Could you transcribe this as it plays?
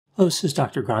Hello, this is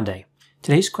Dr. Grande.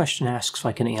 Today's question asks if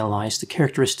I can analyze the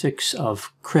characteristics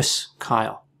of Chris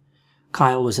Kyle.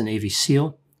 Kyle was a Navy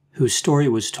SEAL whose story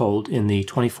was told in the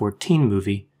 2014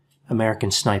 movie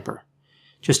American Sniper.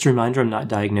 Just a reminder, I'm not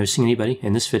diagnosing anybody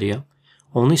in this video,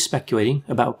 only speculating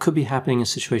about what could be happening in a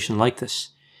situation like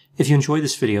this. If you enjoyed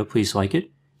this video, please like it,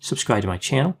 subscribe to my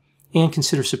channel, and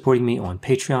consider supporting me on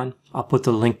Patreon. I'll put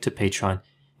the link to Patreon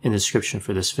in the description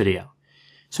for this video.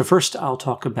 So first, I'll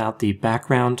talk about the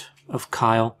background of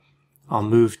Kyle. I'll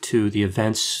move to the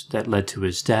events that led to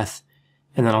his death,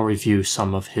 and then I'll review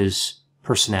some of his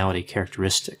personality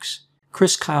characteristics.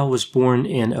 Chris Kyle was born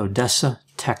in Odessa,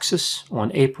 Texas on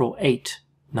April 8,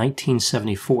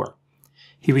 1974.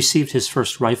 He received his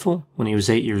first rifle when he was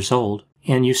 8 years old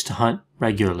and used to hunt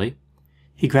regularly.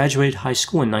 He graduated high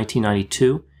school in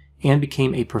 1992 and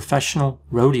became a professional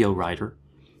rodeo rider,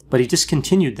 but he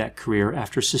discontinued that career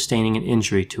after sustaining an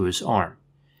injury to his arm.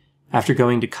 After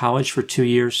going to college for 2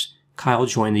 years, Kyle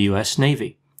joined the U.S.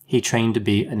 Navy. He trained to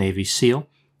be a Navy SEAL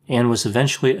and was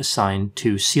eventually assigned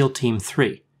to SEAL Team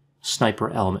 3, Sniper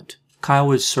Element. Kyle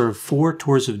would serve 4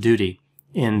 tours of duty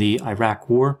in the Iraq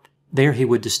War. There he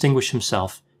would distinguish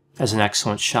himself as an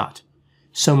excellent shot,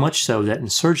 so much so that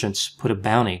insurgents put a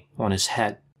bounty on his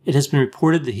head. It has been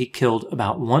reported that he killed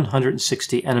about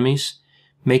 160 enemies,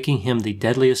 making him the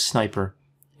deadliest sniper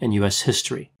in U.S.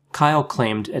 history. Kyle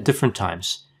claimed at different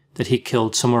times that he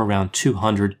killed somewhere around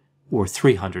 200 or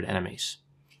 300 enemies.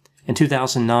 In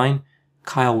 2009,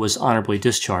 Kyle was honorably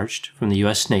discharged from the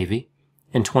U.S. Navy.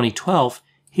 In 2012,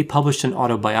 he published an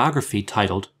autobiography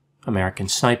titled American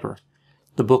Sniper.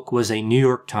 The book was a New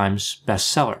York Times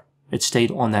bestseller. It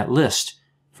stayed on that list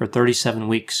for 37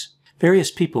 weeks. Various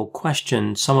people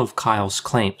questioned some of Kyle's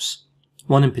claims.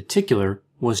 One in particular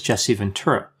was Jesse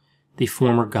Ventura, the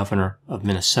former governor of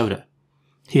Minnesota.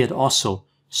 He had also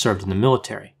served in the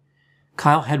military.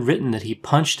 Kyle had written that he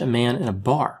punched a man in a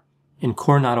bar in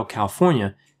Coronado,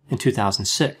 California in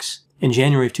 2006. In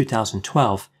January of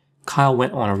 2012, Kyle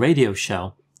went on a radio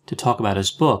show to talk about his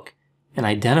book and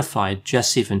identified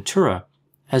Jesse Ventura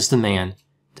as the man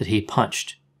that he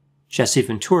punched. Jesse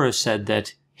Ventura said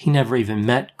that he never even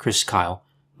met Chris Kyle,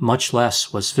 much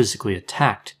less was physically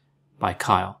attacked by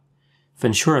Kyle.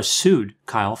 Ventura sued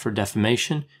Kyle for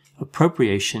defamation,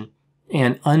 appropriation,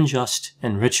 and unjust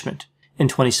enrichment. In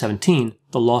 2017,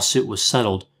 the lawsuit was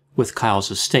settled with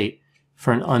Kyle's estate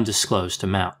for an undisclosed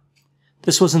amount.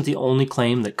 This wasn't the only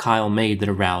claim that Kyle made that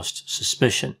aroused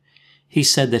suspicion. He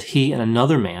said that he and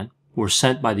another man were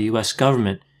sent by the U.S.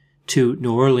 government to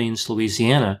New Orleans,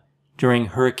 Louisiana during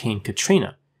Hurricane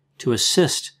Katrina to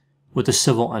assist with the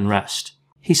civil unrest.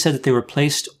 He said that they were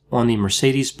placed on the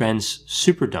Mercedes-Benz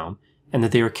Superdome and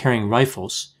that they were carrying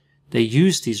rifles. They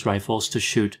used these rifles to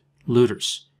shoot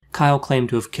looters. Kyle claimed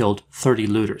to have killed 30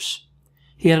 looters.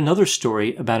 He had another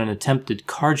story about an attempted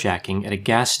carjacking at a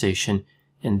gas station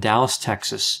in Dallas,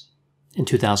 Texas in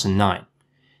 2009.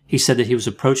 He said that he was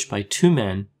approached by 2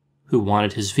 men who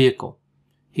wanted his vehicle.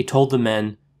 He told the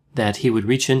men that he would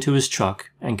reach into his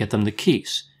truck and get them the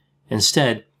keys.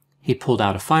 Instead, he pulled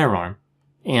out a firearm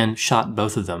and shot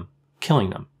both of them, killing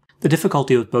them. The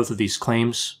difficulty with both of these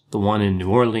claims, the one in New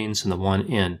Orleans and the one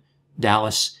in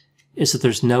Dallas, is that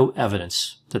there's no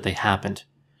evidence that they happened.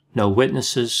 No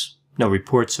witnesses, no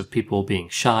reports of people being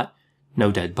shot,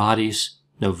 no dead bodies,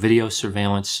 no video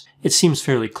surveillance. It seems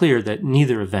fairly clear that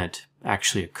neither event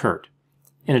actually occurred.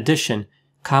 In addition,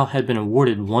 Kyle had been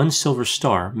awarded 1 Silver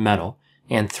Star medal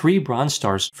and 3 Bronze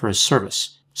Stars for his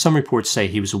service. Some reports say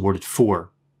he was awarded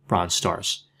 4 Bronze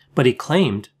Stars, but he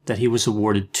claimed that he was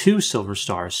awarded 2 Silver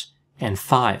Stars and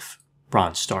 5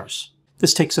 Bronze Stars.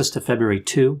 This takes us to February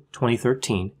 2,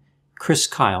 2013. Chris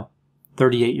Kyle,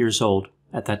 38 years old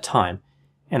at that time,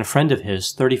 and a friend of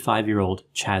his, 35-year-old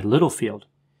Chad Littlefield,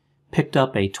 picked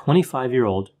up a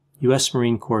 25-year-old U.S.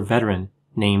 Marine Corps veteran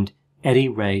named Eddie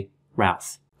Ray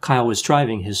Routh. Kyle was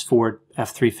driving his Ford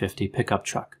F-350 pickup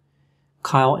truck.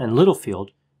 Kyle and Littlefield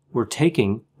were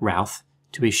taking Routh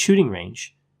to a shooting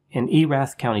range in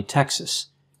Erath County, Texas,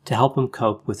 to help him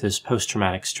cope with his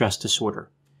post-traumatic stress disorder.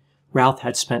 Routh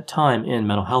had spent time in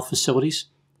mental health facilities.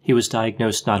 He was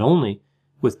diagnosed not only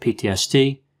with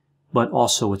PTSD, but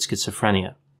also with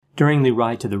schizophrenia. During the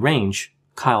ride to the range,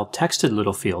 Kyle texted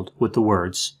Littlefield with the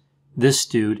words, "This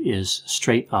dude is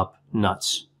straight up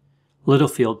nuts."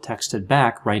 Littlefield texted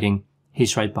back, writing,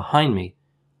 "He's right behind me.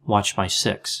 Watch my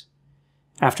 6."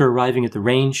 After arriving at the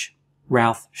range,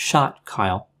 Routh shot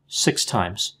Kyle 6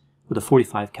 times with a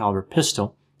 .45 caliber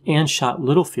pistol and shot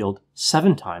Littlefield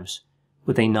 7 times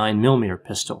with a 9mm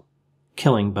pistol,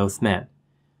 killing both men.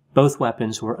 Both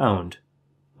weapons were owned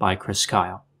by Chris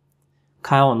Kyle.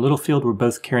 Kyle and Littlefield were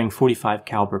both carrying .45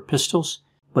 caliber pistols,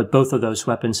 but both of those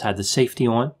weapons had the safety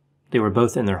on. They were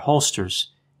both in their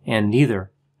holsters, and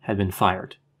neither had been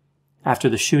fired. After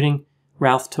the shooting,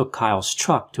 Routh took Kyle's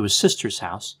truck to his sister's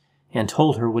house and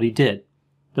told her what he did.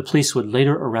 The police would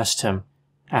later arrest him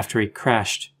after he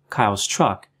crashed Kyle's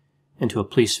truck into a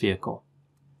police vehicle.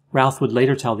 Routh would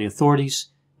later tell the authorities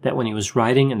that when he was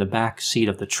riding in the back seat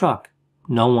of the truck,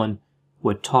 no one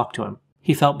would talk to him.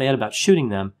 He felt bad about shooting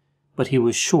them, but he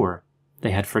was sure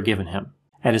they had forgiven him.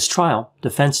 At his trial,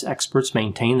 defense experts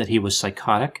maintained that he was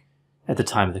psychotic at the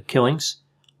time of the killings.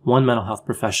 One mental health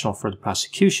professional for the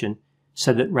prosecution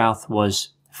said that Routh was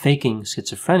faking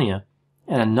schizophrenia,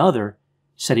 and another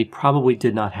said he probably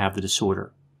did not have the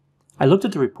disorder. I looked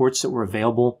at the reports that were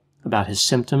available about his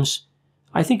symptoms.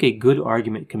 I think a good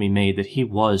argument can be made that he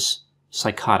was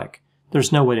psychotic.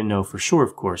 There's no way to know for sure,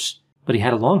 of course, but he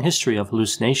had a long history of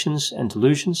hallucinations and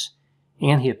delusions,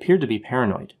 and he appeared to be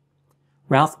paranoid.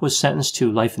 Routh was sentenced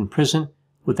to life in prison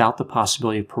without the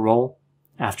possibility of parole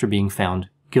after being found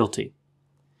guilty.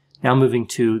 Now moving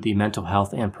to the mental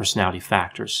health and personality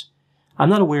factors. I'm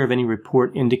not aware of any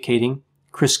report indicating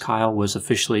Chris Kyle was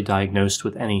officially diagnosed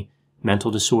with any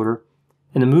mental disorder.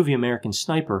 In the movie American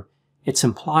Sniper, it's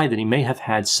implied that he may have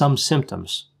had some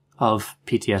symptoms of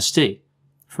PTSD.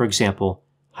 For example,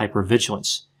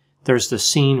 hypervigilance. There's the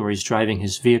scene where he's driving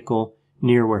his vehicle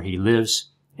near where he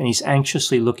lives, and he's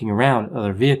anxiously looking around at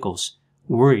other vehicles,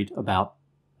 worried about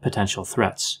potential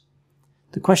threats.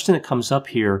 The question that comes up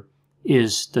here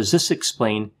is, does this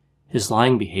explain his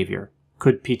lying behavior?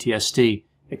 Could PTSD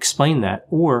explain that,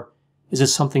 or is it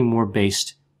something more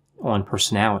based on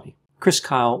personality? Chris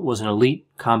Kyle was an elite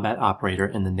combat operator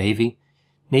in the Navy.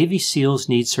 Navy SEALs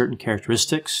need certain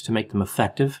characteristics to make them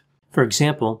effective. For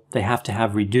example, they have to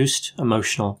have reduced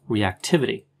emotional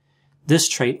reactivity. This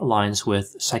trait aligns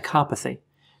with psychopathy.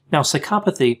 Now,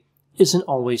 psychopathy isn't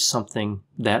always something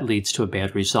that leads to a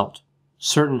bad result.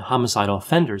 Certain homicidal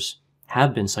offenders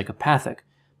have been psychopathic,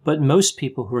 but most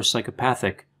people who are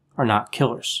psychopathic are not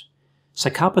killers.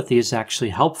 Psychopathy is actually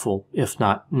helpful, if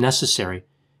not necessary,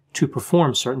 to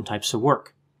perform certain types of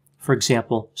work. For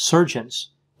example,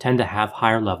 surgeons tend to have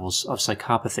higher levels of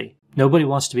psychopathy. Nobody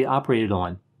wants to be operated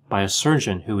on by a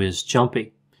surgeon who is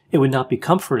jumpy. It would not be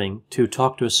comforting to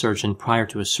talk to a surgeon prior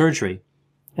to a surgery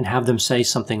and have them say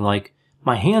something like,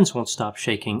 "My hands won't stop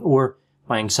shaking," or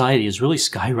 "My anxiety is really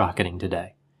skyrocketing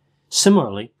today."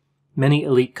 Similarly, many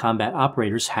elite combat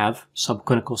operators have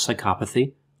subclinical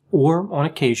psychopathy or, on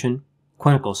occasion,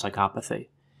 clinical psychopathy.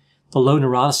 The low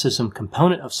neuroticism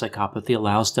component of psychopathy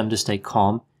allows them to stay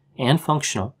calm and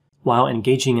functional while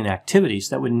engaging in activities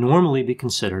that would normally be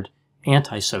considered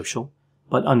antisocial,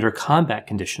 but under combat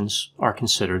conditions are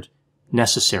considered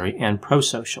necessary and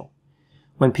prosocial.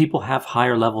 When people have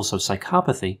higher levels of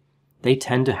psychopathy, they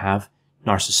tend to have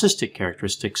narcissistic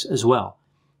characteristics as well.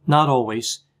 Not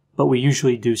always, but we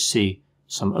usually do see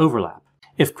some overlap.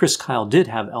 If Chris Kyle did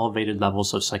have elevated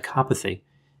levels of psychopathy,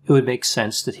 it would make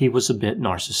sense that he was a bit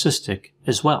narcissistic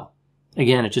as well.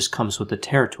 Again, it just comes with the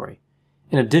territory.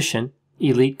 In addition,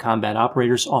 elite combat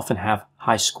operators often have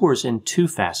high scores in two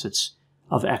facets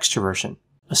of extroversion: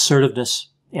 assertiveness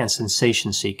and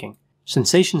sensation-seeking.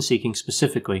 Sensation-seeking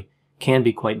specifically can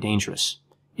be quite dangerous.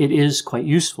 It is quite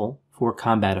useful for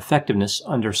combat effectiveness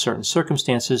under certain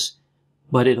circumstances,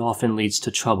 but it often leads to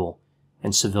trouble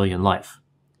in civilian life.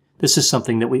 This is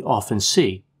something that we often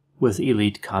see with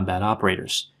elite combat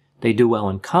operators. They do well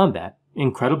in combat,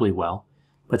 incredibly well,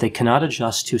 but they cannot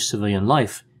adjust to civilian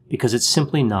life because it's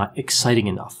simply not exciting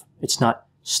enough. It's not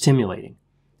stimulating.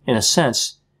 In a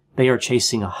sense, they are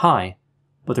chasing a high,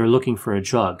 but they're looking for a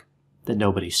drug that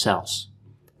nobody sells.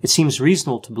 It seems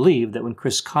reasonable to believe that when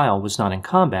Chris Kyle was not in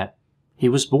combat, he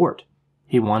was bored.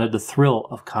 He wanted the thrill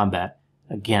of combat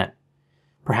again.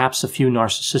 Perhaps a few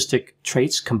narcissistic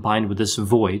traits combined with this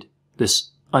void,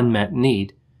 this unmet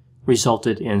need,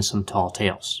 resulted in some tall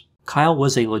tales. Kyle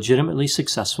was a legitimately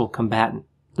successful combatant,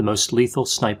 the most lethal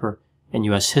sniper in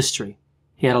U.S. history.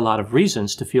 He had a lot of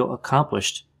reasons to feel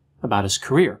accomplished about his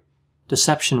career.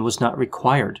 Deception was not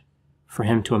required for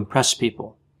him to impress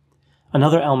people.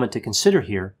 Another element to consider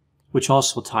here, which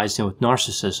also ties in with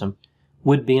narcissism,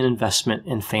 would be an investment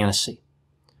in fantasy.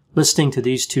 Listening to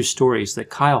these two stories that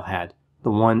Kyle had,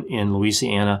 the one in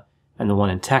Louisiana and the one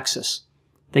in Texas,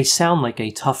 they sound like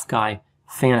a tough guy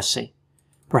fantasy.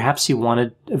 Perhaps he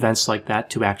wanted events like that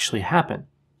to actually happen,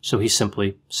 so he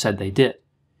simply said they did.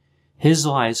 His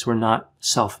lies were not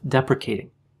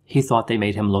self-deprecating. He thought they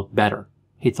made him look better.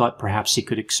 He thought perhaps he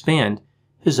could expand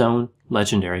his own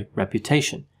legendary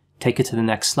reputation, take it to the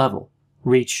next level,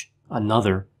 reach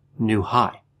another new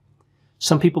high.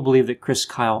 Some people believe that Chris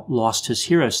Kyle lost his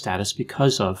hero status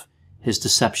because of his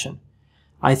deception.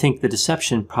 I think the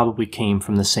deception probably came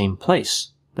from the same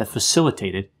place that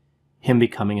facilitated him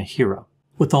becoming a hero.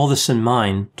 With all this in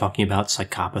mind, talking about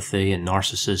psychopathy and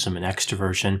narcissism and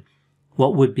extroversion,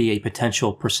 what would be a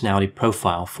potential personality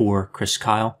profile for Chris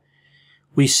Kyle?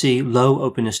 We see low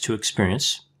openness to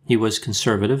experience. He was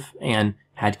conservative and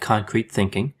had concrete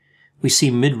thinking. We see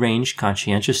mid-range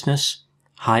conscientiousness,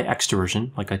 high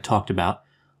extroversion, like I talked about,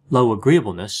 low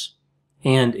agreeableness,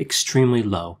 and extremely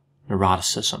low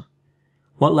neuroticism.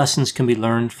 What lessons can be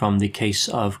learned from the case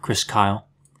of Chris Kyle?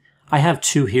 I have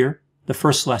two here. The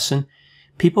first lesson,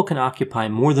 people can occupy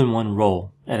more than one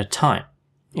role at a time,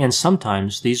 and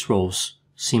sometimes these roles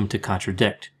seem to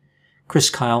contradict.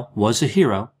 Chris Kyle was a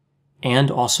hero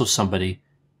and also somebody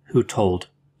who told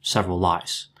several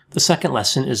lies. The second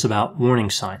lesson is about warning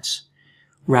signs.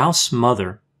 Ralph's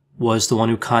mother was the one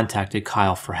who contacted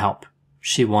Kyle for help.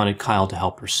 She wanted Kyle to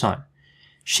help her son.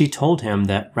 She told him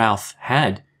that Ralph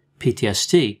had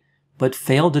PTSD, but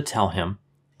failed to tell him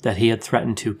that he had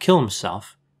threatened to kill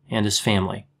himself and his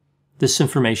family. This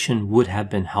information would have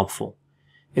been helpful.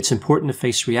 It's important to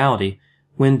face reality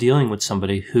when dealing with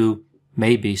somebody who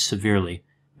may be severely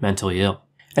mentally ill.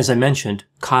 As I mentioned,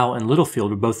 Kyle and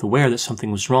Littlefield were both aware that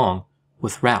something was wrong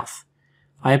with Ralph.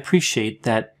 I appreciate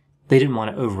that they didn't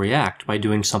want to overreact by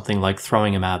doing something like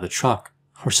throwing him out of the truck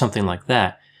or something like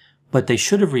that, but they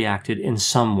should have reacted in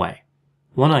some way.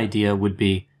 One idea would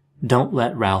be, don't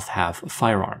let Ralph have a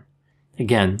firearm.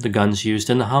 Again, the guns used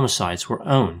in the homicides were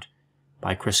owned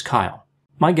by Chris Kyle.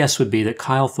 My guess would be that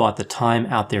Kyle thought the time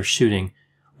out there shooting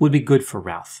would be good for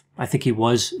Ralph. I think he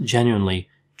was genuinely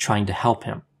trying to help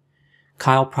him.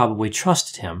 Kyle probably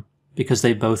trusted him because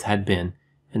they both had been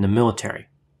in the military.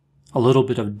 A little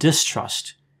bit of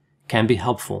distrust can be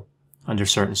helpful under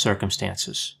certain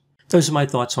circumstances. Those are my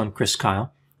thoughts on Chris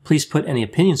Kyle. Please put any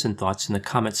opinions and thoughts in the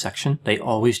comment section. They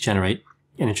always generate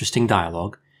an interesting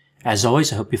dialogue. As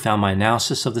always, I hope you found my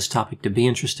analysis of this topic to be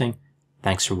interesting.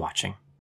 Thanks for watching.